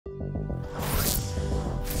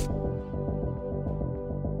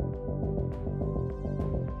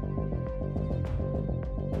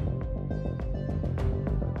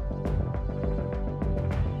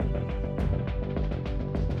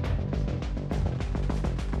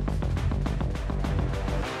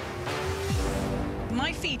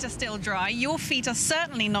feet are still dry. Your feet are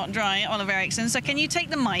certainly not dry, Oliver Eriksson. So can you take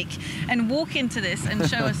the mic and walk into this and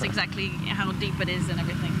show us exactly how deep it is and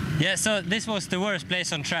everything? Yeah, so this was the worst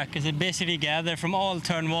place on track because it basically gathered from all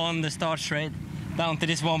turn one, the start straight, down to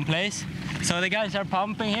this one place. So the guys are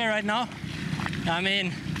pumping here right now. I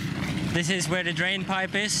mean, this is where the drain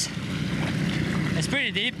pipe is. It's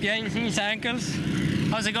pretty deep, yeah, you see his ankles.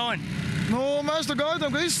 How's it going? Nu, mēs te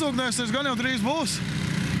gaidām, ka izsūknēsies, gan jau drīz būs.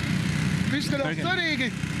 Izskatās cerīgi,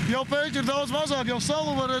 jau pēķi ir daudz mazāk, jau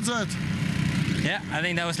salu var redzēt. Yeah, I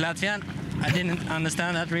think that was Latvian. I didn't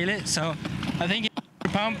understand that really, so I think you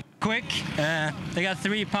pump quick. They got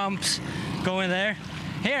 3 pumps going there.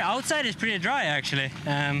 Here, outside is pretty dry actually.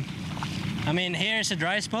 I mean, here's a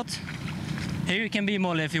dry spot. Here you can be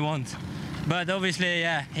molly if you want. But obviously,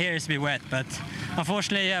 yeah, here is a bit wet. But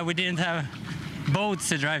unfortunately, yeah, we didn't have boats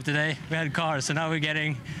to drive today. We had cars, so now we're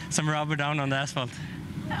getting some rubber down on the asphalt.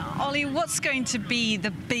 Ollie, what's going to be the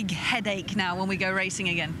big headache now when we go racing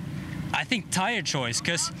again? I think tire choice,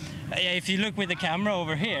 because if you look with the camera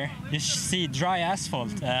over here, you see dry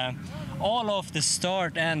asphalt. All of the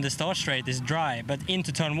start and the start straight is dry, but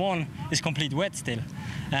into turn 1 is complete wet still.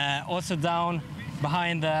 Also down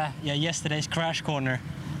behind yesterday's crash corner,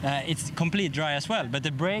 it's complete dry as well, but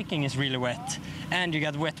the braking is really wet, and you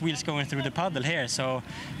got wet wheels going through the puddle here. So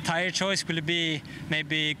tire choice, will it be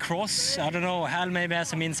maybe cross? I don't know. Hal maybe has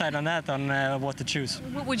some insight on that, on what to choose.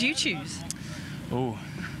 What would you choose? Oh,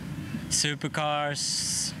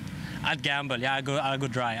 supercars. I'd gamble. Yeah, I'll go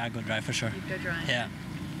dry. I'll go dry for sure. You'd go dry. Yeah.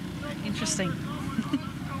 Interesting.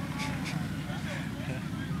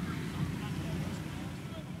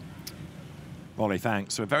 Ollie,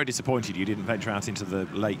 thanks. We're very disappointed you didn't venture out into the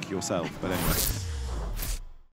lake yourself, but anyway.